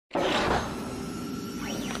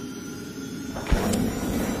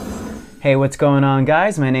Hey, what's going on,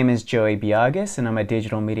 guys? My name is Joey Biagas and I'm a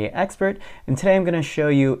digital media expert, and today I'm going to show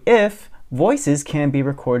you if voices can be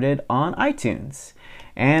recorded on iTunes.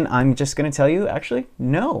 And I'm just going to tell you, actually,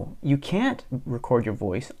 no, you can't record your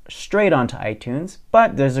voice straight onto iTunes,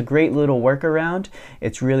 but there's a great little workaround.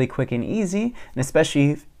 It's really quick and easy, and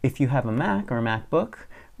especially if you have a Mac or a MacBook,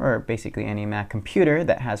 or basically any Mac computer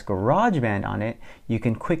that has GarageBand on it, you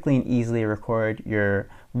can quickly and easily record your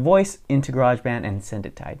voice into GarageBand and send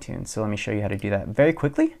it to iTunes. So let me show you how to do that very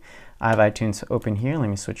quickly. I have iTunes open here. Let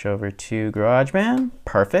me switch over to GarageBand.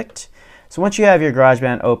 Perfect. So once you have your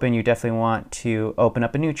GarageBand open, you definitely want to open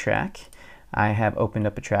up a new track. I have opened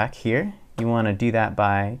up a track here. You want to do that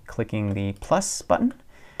by clicking the plus button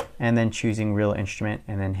and then choosing Real Instrument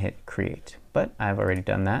and then hit Create. But I've already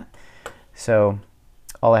done that. So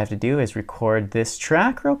all I have to do is record this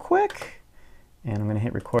track real quick, and I'm going to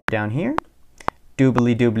hit record down here.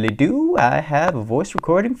 Doobly doobly doo, I have a voice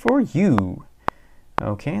recording for you.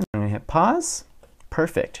 Okay, and I'm going to hit pause.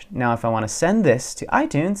 Perfect. Now if I want to send this to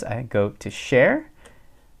iTunes, I go to Share,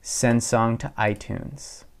 Send Song to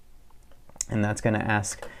iTunes. And that's going to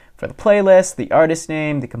ask for the playlist, the artist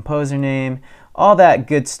name, the composer name, all that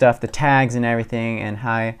good stuff, the tags and everything, and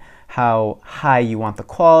how high you want the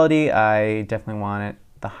quality. I definitely want it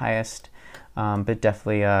the highest, but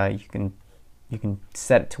definitely you can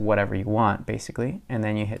set it to whatever you want, basically, and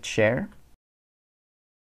then you hit share.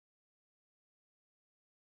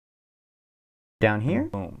 Down here,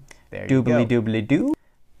 boom, there you go. Doobly doobly doo.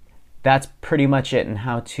 That's pretty much it on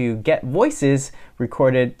how to get voices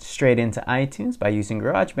recorded straight into iTunes by using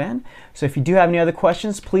GarageBand. So if you do have any other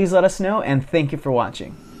questions, please let us know, and thank you for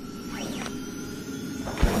watching.